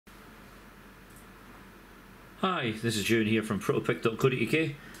Hi, this is June here from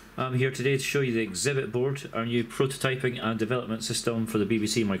protopic.co.uk. I'm here today to show you the exhibit board, our new prototyping and development system for the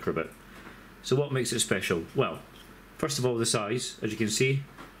BBC microbit. So what makes it special? Well, first of all, the size. As you can see,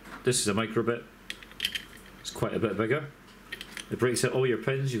 this is a microbit. It's quite a bit bigger. It breaks out all your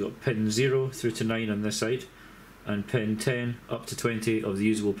pins. You've got pin 0 through to 9 on this side, and pin 10 up to 20 of the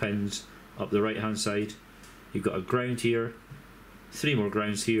usable pins up the right hand side. You've got a ground here, 3 more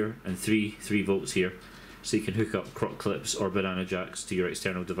grounds here, and 3 volts here. So you can hook up croc clips or banana jacks to your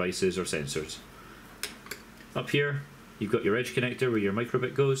external devices or sensors. Up here you've got your edge connector where your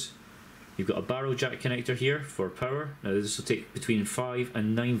microbit goes. You've got a barrel jack connector here for power. Now this will take between 5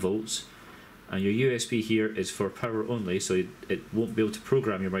 and 9 volts, and your USB here is for power only, so it won't be able to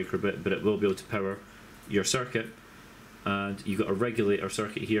program your microbit, but it will be able to power your circuit. And you've got a regulator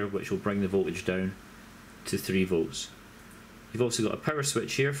circuit here which will bring the voltage down to 3 volts. You've also got a power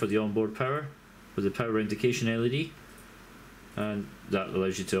switch here for the onboard power with the power indication LED, and that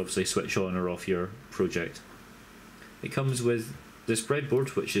allows you to obviously switch on or off your project. It comes with this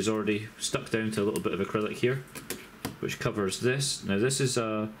breadboard which is already stuck down to a little bit of acrylic here, which covers this. Now this is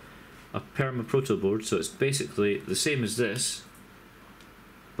a perma proto board, so it's basically the same as this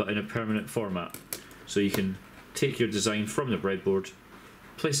but in a permanent format. So you can take your design from the breadboard,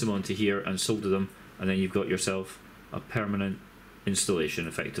 place them onto here and solder them, and then you've got yourself a permanent installation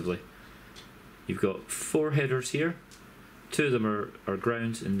effectively. You've got 4 headers here. 2 of them are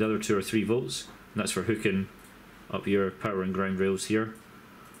ground and the other 2 are 3 volts, and that's for hooking up your power and ground rails here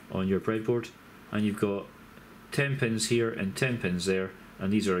on your breadboard. And you've got 10 pins here and 10 pins there,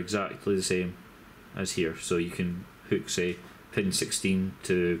 and these are exactly the same as here, so you can hook, say, pin 16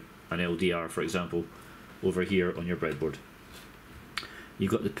 to an LDR, for example, over here on your breadboard.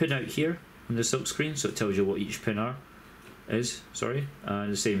 You've got the pin out here on the silk screen, so it tells you what each pin is,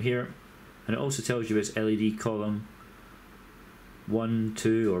 and the same here. And it also tells you it's LED column 1,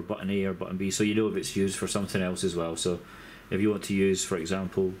 2, or button A or button B, so you know if it's used for something else as well. So if you want to use, for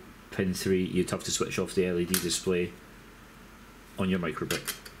example, pin 3, you'd have to switch off the LED display on your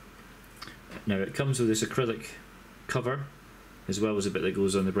microbit. Now it comes with this acrylic cover as well as a bit that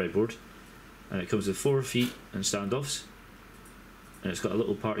goes on the breadboard, and it comes with 4 feet and standoffs, and it's got a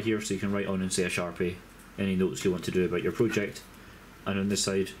little part here so you can write on and say a Sharpie any notes you want to do about your project. And on this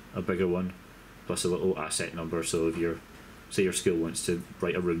side a bigger one plus a little asset number, so if your school wants to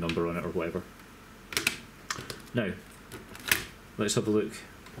write a room number on it or whatever. Now let's have a look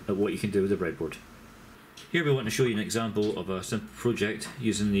at what you can do with the breadboard. Here we want to show you an example of a simple project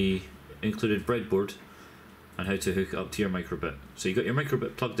using the included breadboard and how to hook it up to your microbit. So you've got your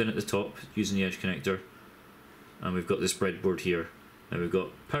microbit plugged in at the top using the edge connector, and we've got this breadboard here. Now we've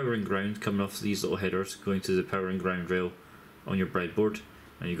got power and ground coming off these little headers going to the power and ground rail on your breadboard,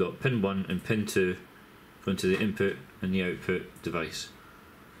 and you've got pin 1 and pin 2 going to the input and the output device.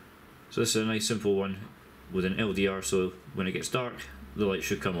 So this is a nice simple one with an LDR, so when it gets dark the light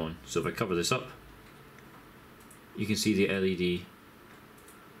should come on. So if I cover this up, you can see the LED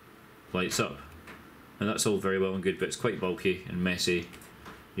lights up, and that's all very well and good, but it's quite bulky and messy.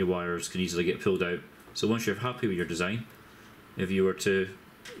 Your wires can easily get pulled out. So once you're happy with your design, if you were to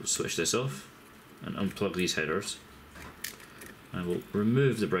switch this off and unplug these headers, and we'll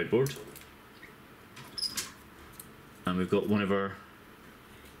remove the breadboard, and we've got one of our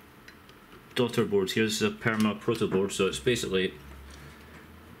daughter boards here. This is a perma proto board, so it's basically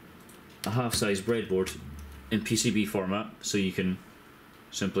a half-size breadboard in PCB format, so you can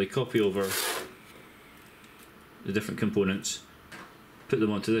simply copy over the different components, put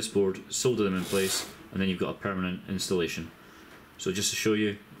them onto this board, solder them in place, and then you've got a permanent installation. So just to show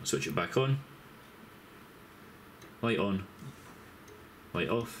you, I'll switch it back on, light on, light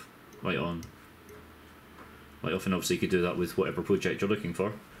off, light on, light off, and obviously you could do that with whatever project you're looking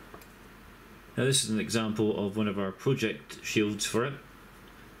for. Now this is an example of one of our project shields for it.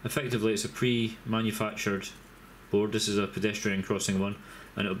 Effectively it's a pre-manufactured board. This is a pedestrian crossing one,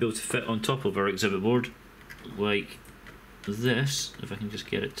 and it'll be able to fit on top of our exhibit board like this, if I can just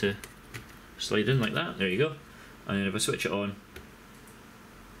get it to slide in like that. There you go. And then if I switch it on,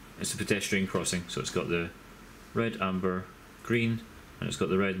 it's a pedestrian crossing, so it's got the red, amber, green, and it's got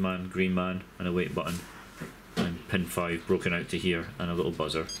the red man, green man, and a wait button, and pin 5 broken out to here, and a little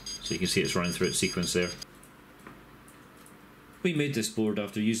buzzer, so you can see it's running through its sequence there. We made this board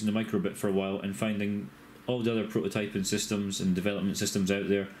after using the microbit for a while and finding all the other prototyping systems and development systems out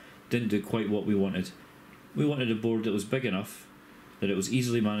there didn't do quite what we wanted. We wanted a board that was big enough that it was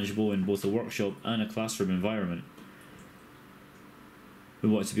easily manageable in both a workshop and a classroom environment. We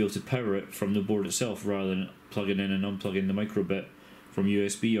wanted to be able to power it from the board itself rather than plugging in and unplugging the microbit from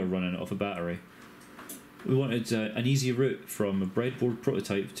USB or running it off a battery. We wanted an easy route from a breadboard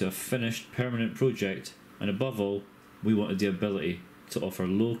prototype to a finished permanent project, and above all, we wanted the ability to offer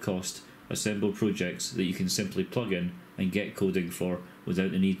low-cost assembled projects that you can simply plug in and get coding for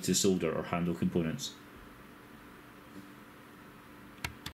without the need to solder or handle components.